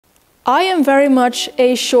I am very much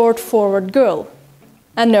a short forward girl.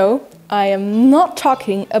 And no, I am not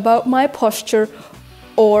talking about my posture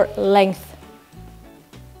or length.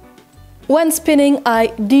 When spinning, I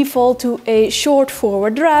default to a short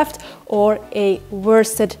forward draft or a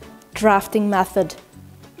worsted drafting method.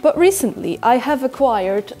 But recently I have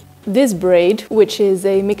acquired this braid, which is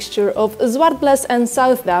a mixture of Zwartbles and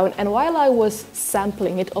Southdown, and while I was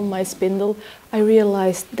sampling it on my spindle, I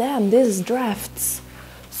realized, damn, this drafts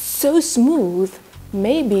so smooth.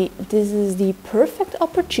 Maybe this is the perfect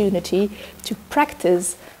opportunity to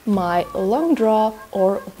practice my long draw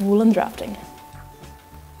or woolen drafting.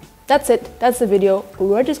 That's it, that's the video.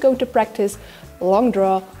 We're just going to practice long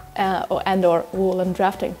draw and/or woolen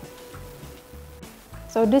drafting.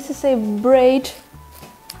 So this is a braid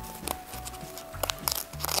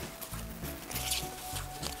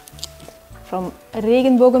from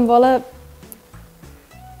Regenbogenwolle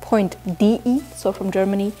point DE, so from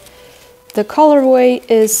Germany. The colorway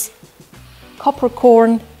is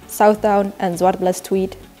Coppercorn, Southdown and Zwartbles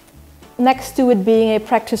tweed. Next to it being a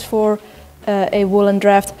practice for a woolen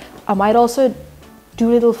draft, I might also do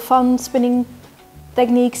little fun spinning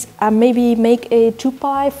techniques and maybe make a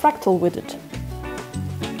 2-ply fractal with it.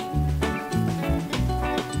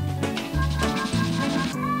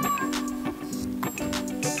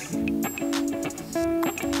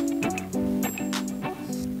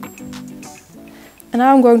 And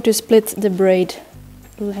now I'm going to split the braid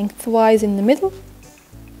lengthwise in the middle,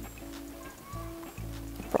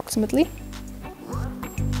 approximately.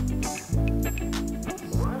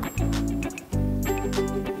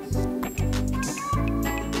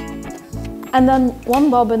 And then one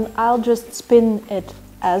bobbin, I'll just spin it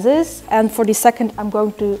as is, and for the second I'm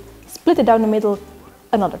going to split it down the middle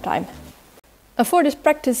another time. And for this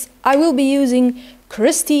practice I will be using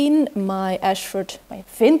Christine, my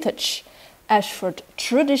vintage Ashford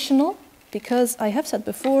traditional, because I have said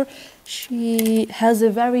before, she has a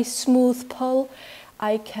very smooth pull.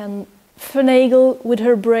 I can finagle with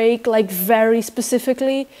her break like very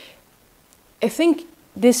specifically. I think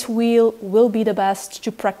this wheel will be the best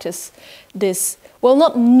to practice this, well,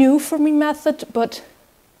 not new for me method, but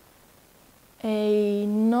a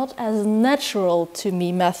not as natural to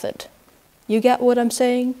me method. You get what I'm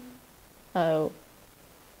saying? Oh.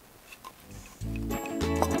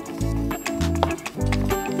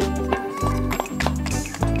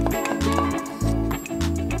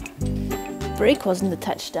 Brake wasn't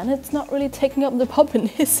attached then, it's not really taking up the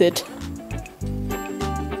bobbin, is it?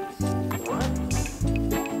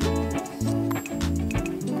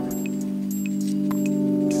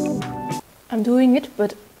 I'm doing it,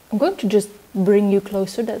 but I'm going to just bring you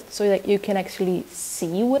closer so that you can actually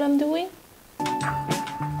see what I'm doing.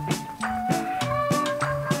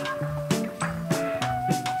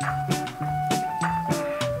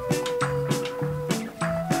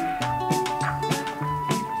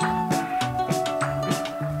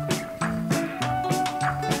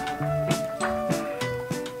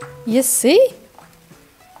 You see?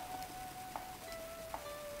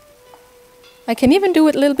 I can even do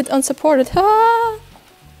it a little bit unsupported. Ah!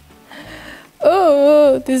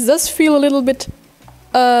 Oh, this does feel a little bit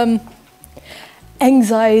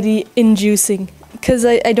anxiety inducing, because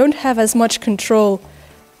I don't have as much control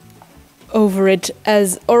over it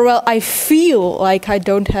as, or well, I feel like I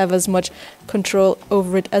don't have as much control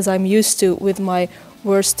over it as I'm used to with my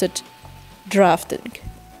worsted drafting.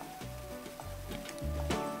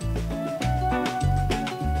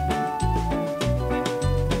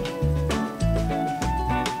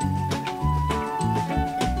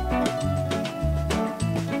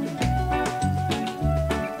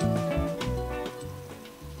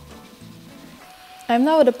 I'm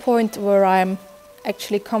now at a point where I'm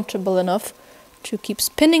actually comfortable enough to keep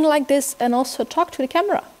spinning like this and also talk to the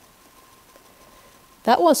camera.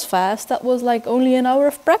 That was fast, that was like only an hour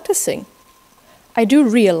of practicing. I do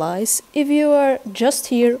realize if you are just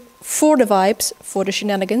here for the vibes, for the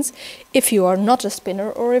shenanigans, if you are not a spinner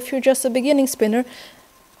or if you're just a beginning spinner,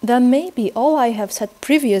 then maybe all I have said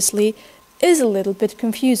previously is a little bit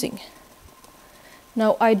confusing.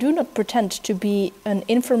 Now, I do not pretend to be an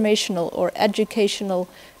informational or educational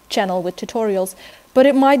channel with tutorials, but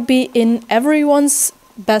it might be in everyone's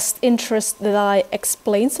best interest that I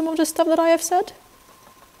explain some of the stuff that I have said.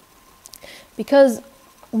 Because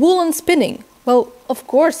woolen spinning, well, of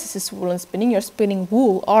course this is woolen spinning, you're spinning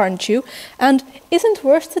wool, aren't you? And isn't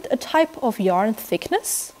worsted a type of yarn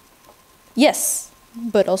thickness? Yes,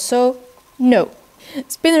 but also no.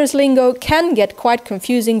 Spinner's lingo can get quite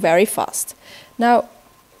confusing very fast. Now,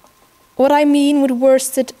 what I mean with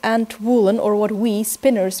worsted and woolen, or what we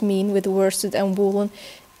spinners mean with worsted and woolen,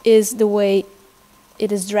 is the way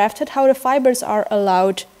it is drafted, how the fibers are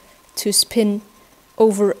allowed to spin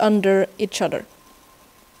over under each other.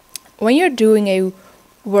 When you're doing a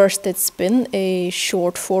worsted spin, a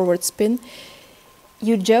short forward spin,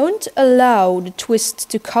 you don't allow the twist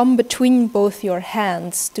to come between both your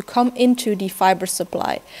hands, to come into the fiber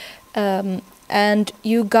supply. And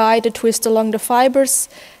you guide the twist along the fibers,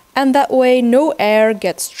 and that way no air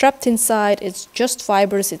gets trapped inside, it's just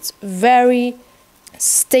fibers. It's very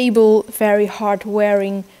stable, very hard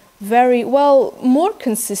wearing, very, well, more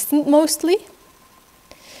consistent mostly.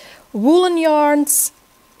 Woolen yarns,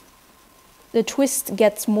 the twist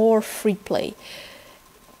gets more free play.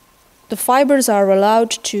 The fibers are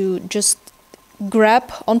allowed to just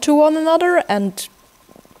grab onto one another and,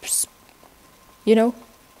 you know,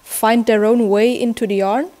 find their own way into the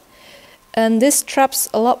yarn. And this traps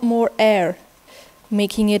a lot more air,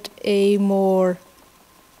 making it a more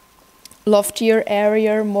loftier,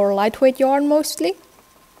 airier, more lightweight yarn mostly.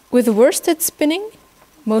 With worsted spinning,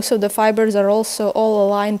 most of the fibers are also all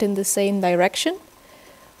aligned in the same direction.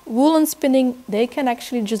 Woolen spinning, they can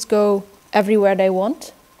actually just go everywhere they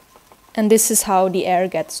want. And this is how the air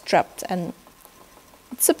gets trapped. And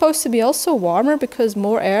it's supposed to be also warmer because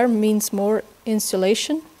more air means more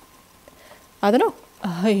insulation. I don't know.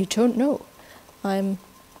 I don't know. I'm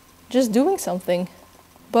just doing something.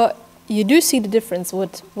 But you do see the difference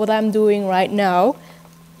with what I'm doing right now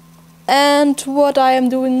and what I am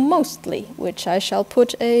doing mostly, which I shall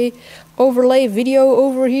put a overlay video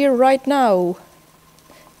over here right now.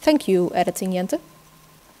 Thank you, editing Jente.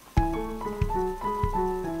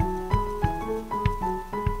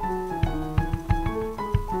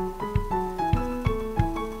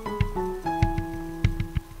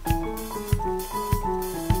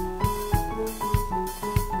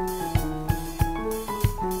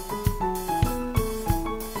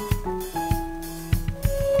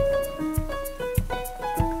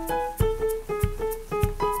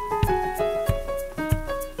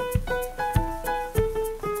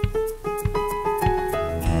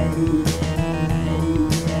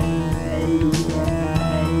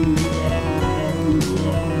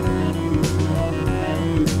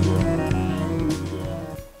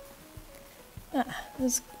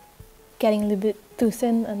 It's getting a little bit too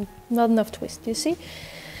thin and not enough twist, you see?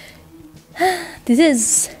 This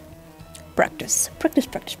is practice, practice,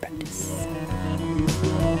 practice, practice.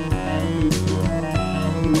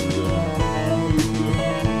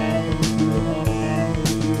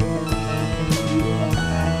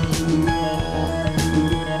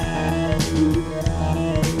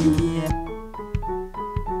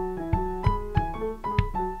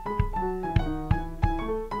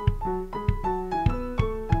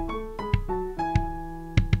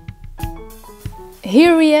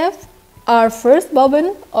 Here we have our first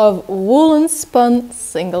bobbin of woolen spun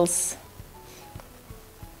singles.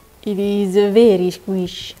 It is very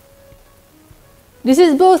squish. This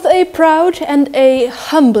is both a proud and a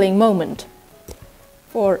humbling moment.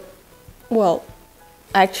 For, well,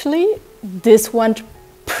 actually, this went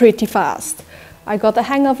pretty fast. I got the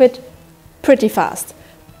hang of it pretty fast.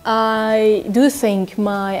 I do think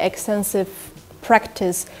my extensive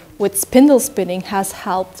practice with spindle spinning has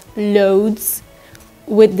helped loads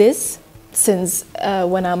with this, since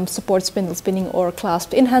when I'm support spindle spinning or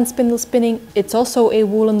clasped in-hand spindle spinning, it's also a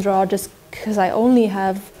woolen draw just because I only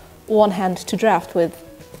have one hand to draft with.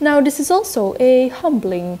 Now this is also a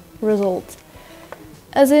humbling result,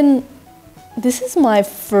 as in this is my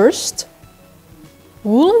first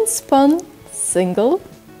woolen spun single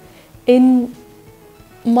in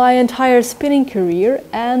my entire spinning career,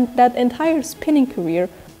 and that entire spinning career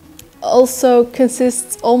also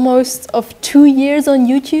consists almost of 2 years on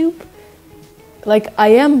YouTube. Like, I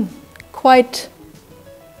am quite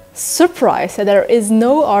surprised that there is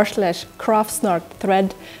no r/craft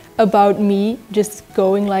thread about me just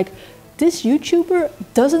going like, this YouTuber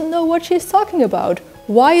doesn't know what she's talking about.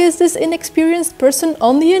 Why is this inexperienced person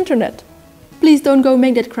on the internet? Please don't go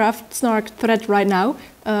make that craft thread right now.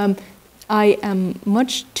 I am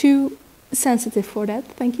much too sensitive for that,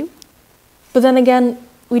 thank you. But then again,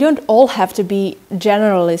 we don't all have to be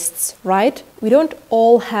generalists, right? We don't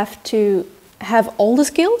all have to have all the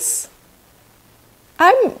skills.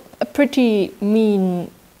 I'm a pretty mean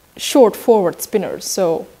short forward spinner,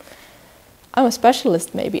 so I'm a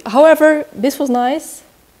specialist maybe. However, this was nice.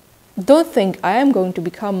 Don't think I am going to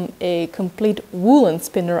become a complete woolen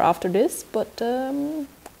spinner after this, but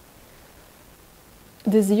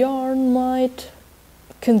this yarn might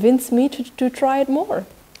convince me to try it more.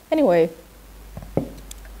 Anyway,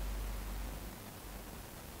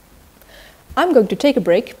 I'm going to take a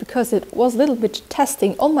break because it was a little bit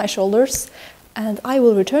testing on my shoulders, And I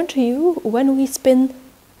will return to you when we spin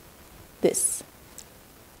this.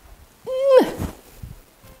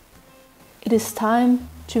 It is time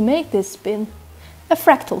to make this spin a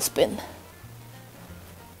fractal spin.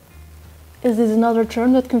 Is this another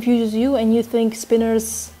term that confuses you and you think,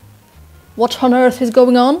 spinners, what on earth is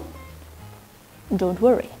going on? Don't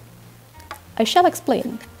worry. I shall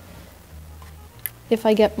explain if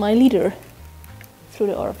I get my leader through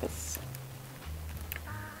the orifice.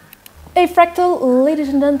 A fractal, ladies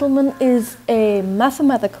and gentlemen, is a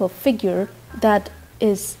mathematical figure that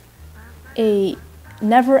is a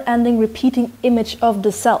never-ending repeating image of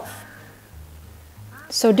the self.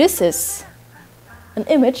 So this is an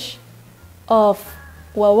image of,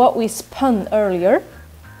 well, what we spun earlier,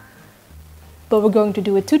 but we're going to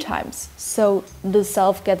do it 2 times. So the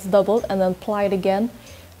self gets doubled and then plied again.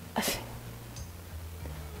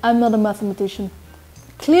 I'm not a mathematician.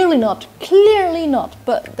 Clearly not,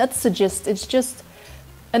 but that's the gist. It's just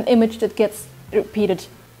an image that gets repeated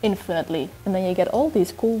infinitely. And then you get all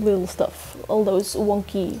these cool little stuff, all those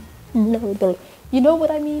wonky, you know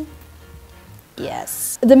what I mean?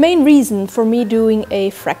 Yes. The main reason for me doing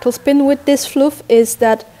a fractal spin with this fluff is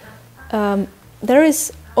that there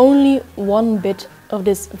is only 1 bit of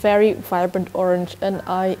this very vibrant orange, and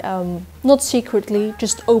I am not secretly,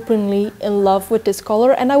 just openly in love with this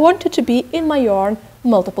color, and I want it to be in my yarn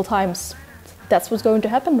multiple times. That's what's going to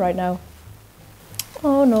happen right now.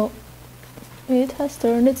 Oh no, it has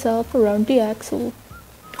turned itself around the axle.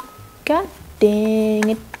 God dang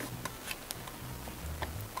it.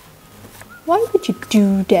 Why would you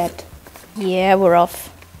do that? Yeah, we're off.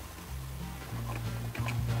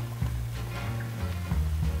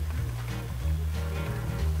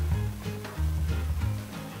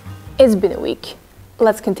 It's been a week.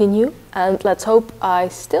 Let's continue and let's hope I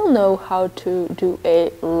still know how to do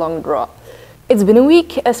a long draw. It's been a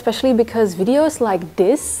week, especially because videos like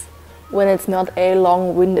this, when it's not a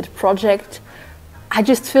long-winded project, I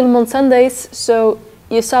just film on Sundays, so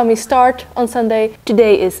you saw me start on Sunday.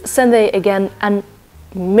 Today is Sunday again, and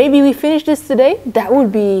maybe we finish this today? That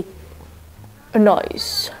would be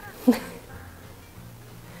nice.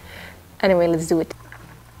 Anyway, let's do it.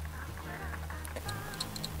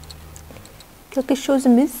 Quelque chose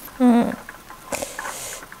miss.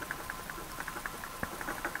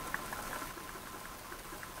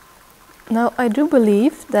 Now, I do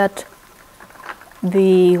believe that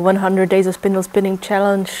the 100 days of spindle spinning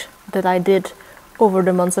challenge that I did over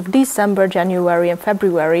the months of December, January and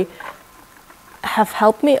February have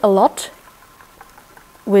helped me a lot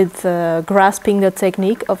with grasping the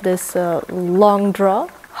technique of this long draw.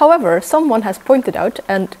 However, someone has pointed out,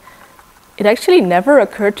 and it actually never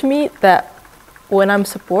occurred to me, that when I'm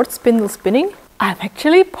support spindle spinning, I'm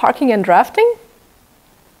actually parking and drafting.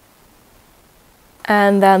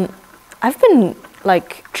 And then I've been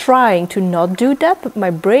like trying to not do that, but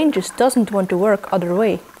my brain just doesn't want to work other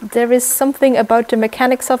way. There is something about the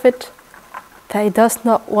mechanics of it that it does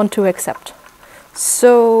not want to accept.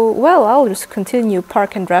 So, well, I'll just continue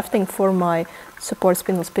park and drafting for my support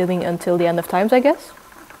spindle spinning until the end of times, I guess.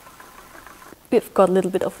 We've got a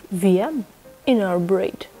little bit of VM in our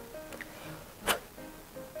braid.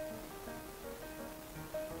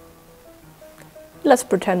 Let's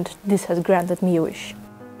pretend this has granted me a wish.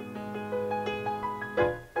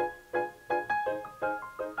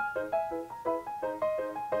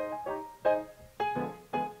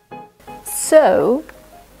 So,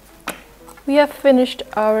 we have finished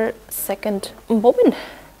our second bobbin.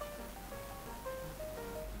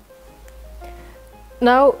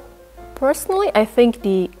 Now, personally, I think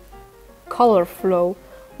the color flow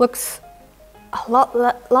looks a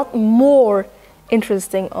lot more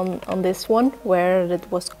interesting on this one, where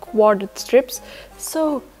it was quartered strips.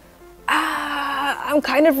 So I'm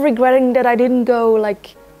kind of regretting that I didn't go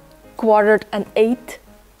like quartered and 8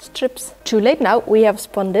 strips. Too late now, we have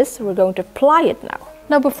spun this, we're going to ply it now.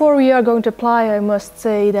 Now, before we are going to ply, I must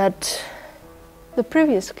say that the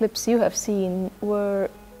previous clips you have seen were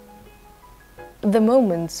the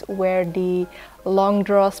moments where the long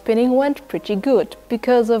draw spinning went pretty good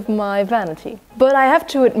because of my vanity. But I have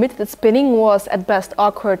to admit that spinning was at best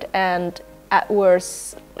awkward and at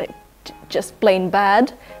worst like, just plain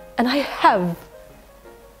bad, and I have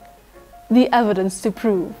the evidence to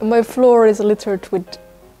prove. My floor is littered with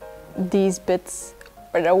these bits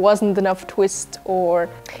where there wasn't enough twist, or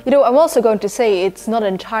you know, I'm also going to say it's not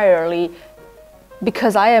entirely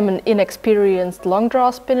because I am an inexperienced long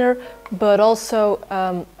draw spinner, but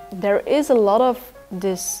also there is a lot of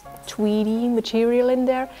this tweedy material in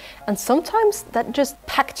there, and sometimes that just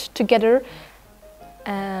packed together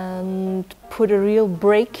and put a real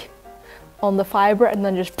break on the fiber, and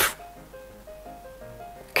then just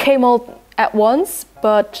came all at once,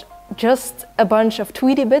 but just a bunch of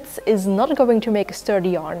tweedy bits is not going to make a sturdy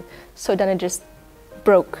yarn. So then it just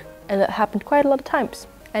broke, and that happened quite a lot of times.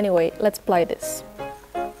 Anyway, let's ply this.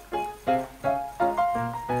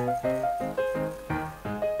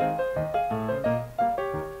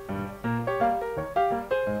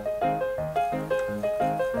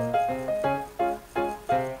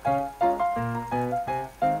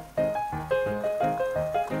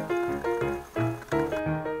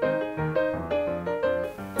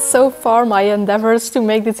 So far, my endeavors to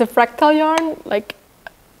make this a fractal yarn, like,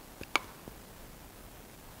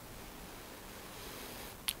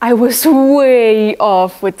 I was way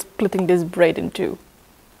off with splitting this braid in two.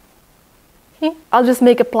 I'll just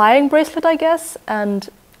make a plying bracelet, I guess, and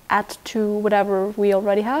add to whatever we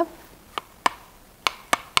already have.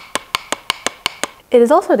 It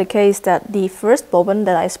is also the case that the first bobbin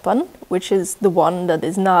that I spun, which is the one that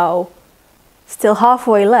is now still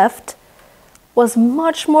halfway left, was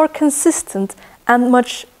much more consistent and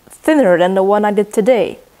much thinner than the one I did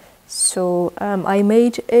today. So I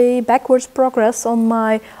made a backwards progress on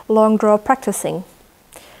my long draw practicing.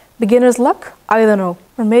 Beginner's luck? I don't know.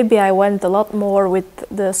 Or maybe I went a lot more with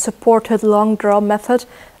the supported long draw method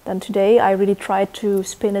than today. I really tried to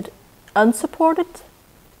spin it unsupported.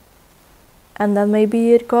 And then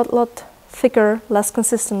maybe it got a lot thicker, less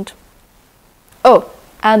consistent. Oh,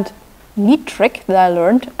 and neat trick that I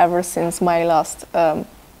learned ever since my last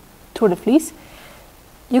Tour de Fleece.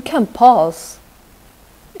 You can pause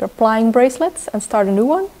your plying bracelets and start a new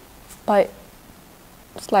one by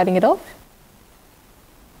sliding it off.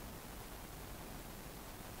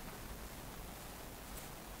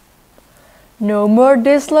 No more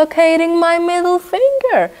dislocating my middle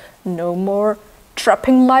finger. No more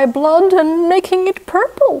trapping my blood and making it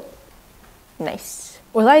purple. Nice.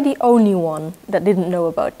 Was I the only one that didn't know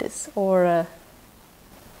about this? Or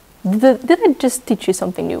did I just teach you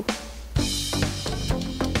something new?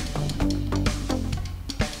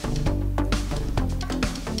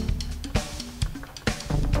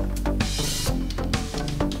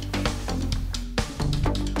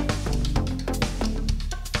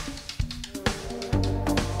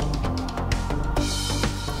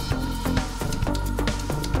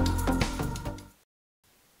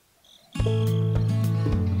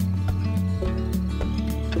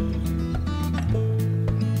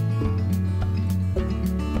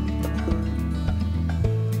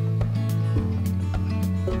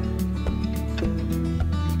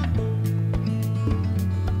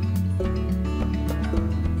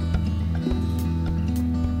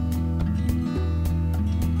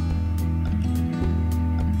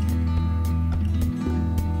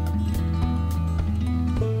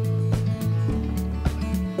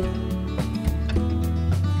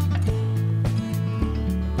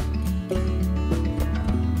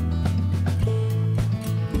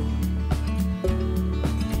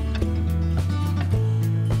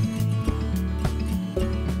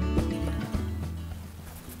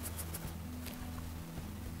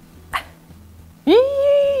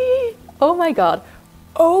 Oh my god.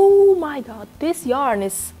 Oh my god. This yarn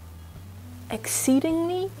is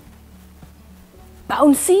exceedingly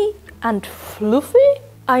bouncy and fluffy.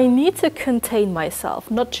 I need to contain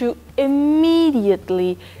myself not to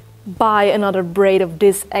immediately buy another braid of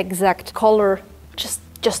this exact color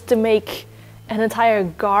just to make an entire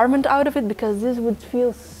garment out of it, because this would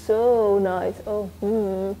feel so nice. Oh,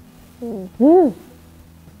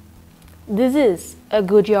 This is a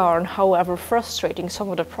good yarn, however frustrating some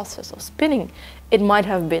of the process of spinning it might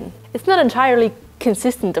have been. It's not entirely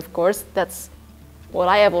consistent, of course, that's what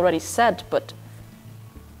I have already said, but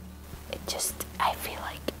it just,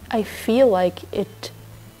 I feel like it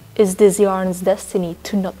is this yarn's destiny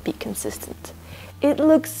to not be consistent. It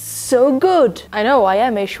looks so good. I know I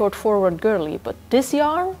am a short forward girly, but this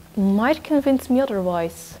yarn might convince me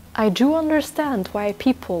otherwise. I do understand why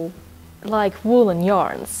people like woolen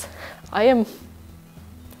yarns. I am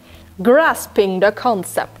grasping the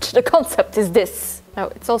concept. The concept is this. Now,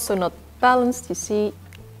 it's also not balanced, you see.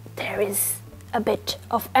 There is a bit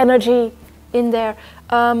of energy in there.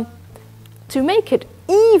 To make it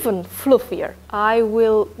even fluffier, I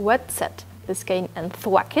will wet set the skein and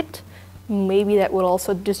thwack it. Maybe that will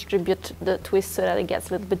also distribute the twist so that it gets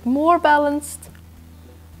a little bit more balanced.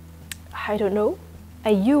 I don't know.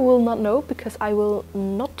 You will not know, because I will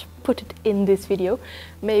not put it in this video.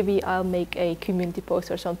 Maybe I'll make a community post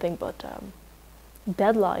or something, but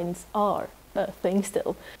deadlines are a thing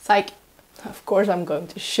still. Psych! Of course I'm going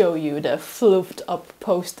to show you the fluffed up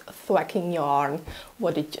post thwacking yarn.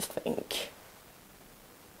 What did you think?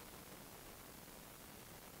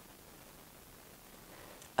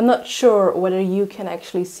 I'm not sure whether you can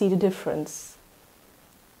actually see the difference,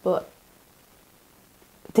 but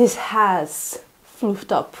this has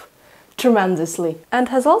fluffed up tremendously and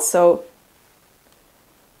has also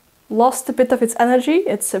lost a bit of its energy.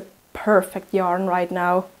 It's a perfect yarn right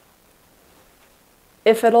now.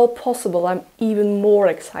 If at all possible, I'm even more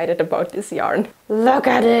excited about this yarn. Look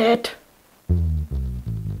at it!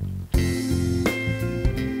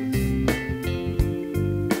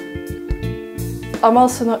 I'm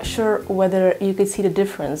also not sure whether you can see the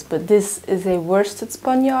difference, but this is a worsted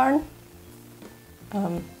spun yarn.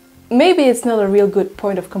 Maybe it's not a real good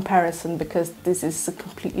point of comparison because this is a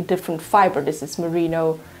completely different fiber. This is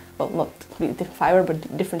merino, well, not completely different fiber,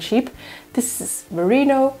 but different sheep. This is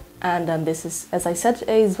merino, and then this is, as I said,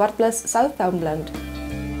 a Zwartbles Southdown blend.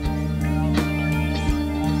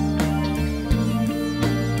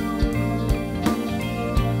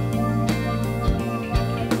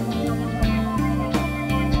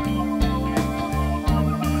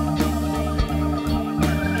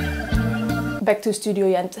 Back to Studio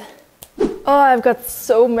Jente. Oh, I've got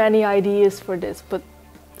so many ideas for this, but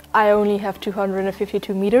I only have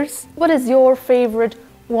 252 meters. What is your favorite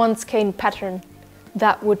one skein pattern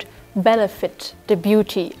that would benefit the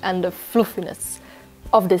beauty and the fluffiness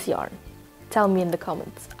of this yarn? Tell me in the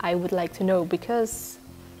comments. I would like to know because,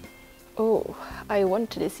 oh, I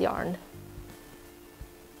want this yarn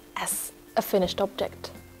as a finished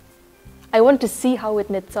object. I want to see how it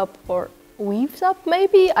knits up or weaves up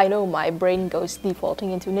maybe? I know my brain goes defaulting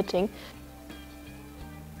into knitting.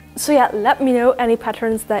 So yeah, let me know any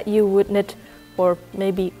patterns that you would knit or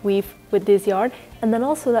maybe weave with this yarn, and then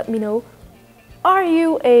also let me know, are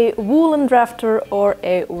you a woolen drafter or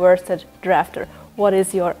a worsted drafter? What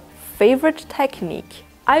is your favorite technique?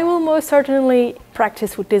 I will most certainly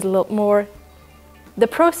practice with this a lot more. The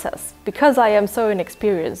process, because I am so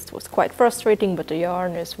inexperienced, was quite frustrating, but the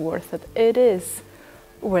yarn is worth it. It is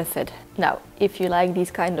worth it. Now, if you like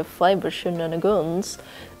these kind of fiber shenanigans,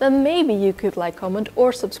 then maybe you could like, comment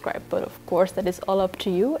or subscribe, but of course that is all up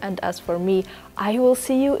to you. And as for me, I will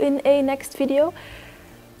see you in a next video.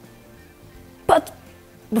 But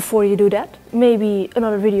before you do that, maybe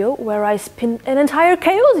another video where I spin an entire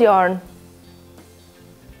chaos yarn.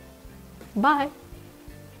 Bye!